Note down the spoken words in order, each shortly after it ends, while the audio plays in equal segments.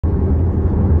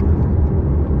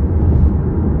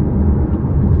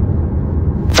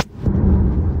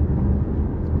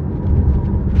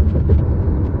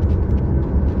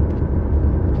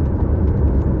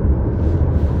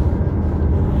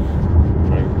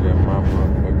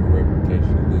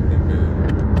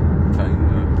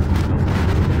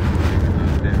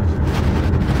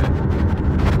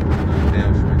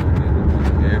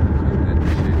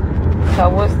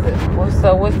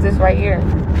this right here.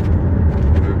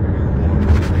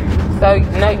 So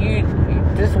no,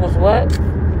 this was what?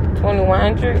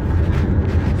 2100.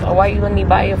 So why you let me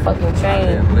buy your fucking chain? I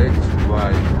didn't let you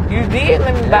buy it. You did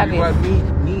let me buy this.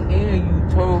 Me and you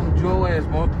told your ass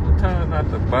multiple times not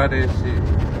to buy that shit.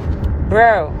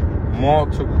 Bro.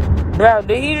 Multiple. Bro,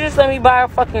 did he just let me buy a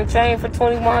fucking chain for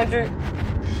 2100?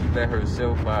 She let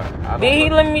herself buy it. Did he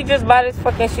let me just buy this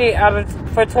fucking shit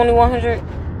for 2100?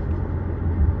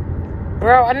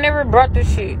 Bro, I never brought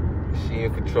this shit. She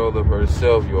in control of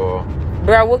herself, y'all.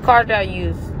 Bro, what card did I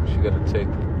use? She gotta take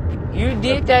it. You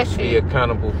did that shit. Be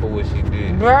accountable for what she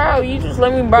did. Bro, you just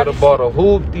let me buy this shit. Could have bought a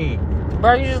hoopty.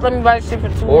 Bro, you just let me buy this shit for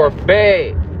 200. Or a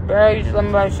bag. Bro, you just let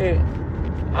me buy this shit.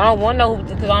 I don't want no hoopty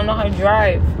because I don't know how to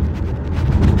drive.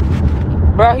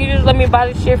 Bro, he just let me buy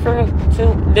this shit for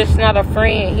this not a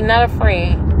friend. He not a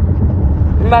friend.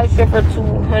 He buy this shit for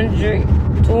 200,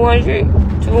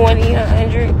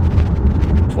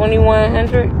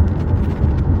 2100.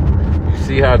 You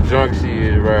see how drunk she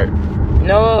is, right?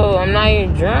 No, I'm not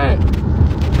even drunk.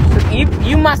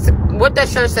 You must. What that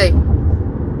shirt say?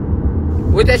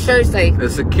 What that shirt say? A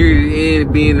security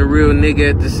and being a real nigga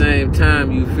at the same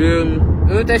time. You feel me?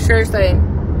 What that shirt say?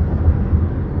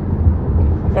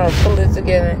 I'm gonna pull it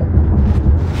together.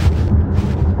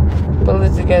 Pull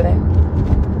it together.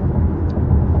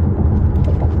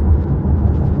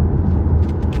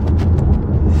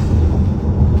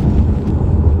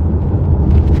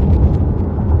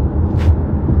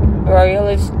 Bro, yo,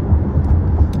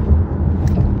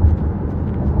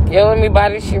 let me buy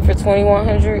this shit for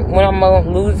 2100 when I'm gonna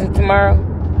lose it tomorrow.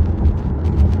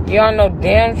 Y'all know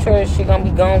damn sure this shit gonna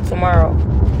be gone tomorrow.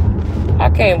 I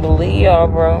can't believe y'all,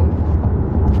 bro.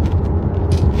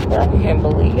 Bro, I can't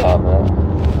believe y'all, bro.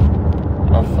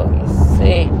 I'm fucking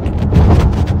sick.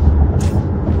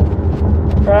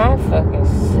 Bro, I'm fucking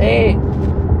sick.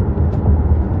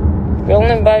 Yo,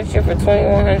 let me buy this shit for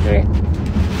 2100.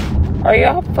 Are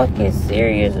y'all fucking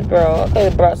serious, bro? I could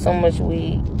have brought so much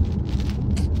weed.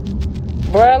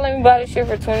 Bro, let me buy this shit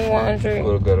for 2100.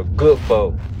 Would've got a good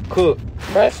boat. Cook.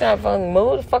 Bro, it's not fucking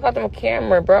move the fuck out the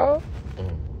camera, bro.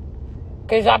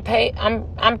 Cause I'm paying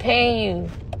you.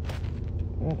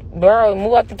 Bro,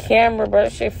 move out the camera, bro.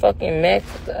 That shit fucking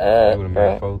messed up,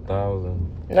 bro. 4,000.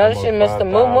 No, this shit messed up.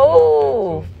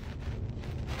 Move.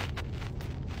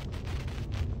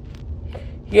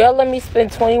 Y'all let me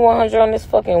spend 2100 on this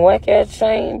fucking whack ass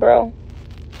chain, bro.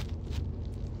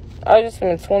 I just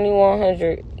spend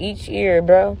 2100 each year,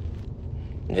 bro.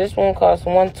 This one costs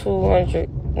 1,200.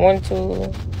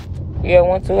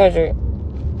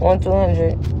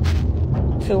 1,200.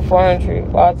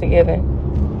 2,400 all together.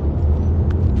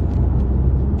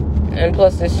 And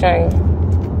plus this chain.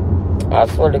 I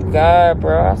swear to God,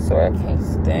 bro. I swear I can't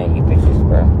stand you bitches,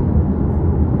 bro.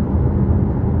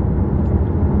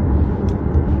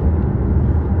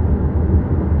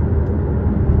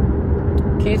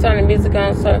 Can you turn the music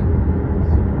on, sir? Sorry?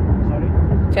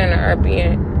 Turn the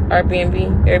Airbnb.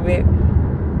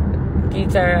 Can you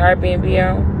turn Airbnb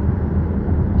on?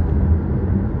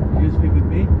 You speak with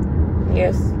me?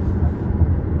 Yes.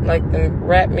 Like the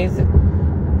rap music. I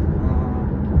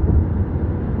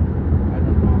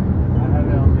don't know. I have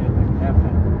it only like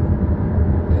FM.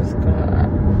 It's called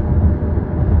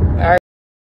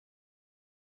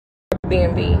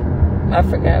Airbnb. I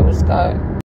forgot what it's called.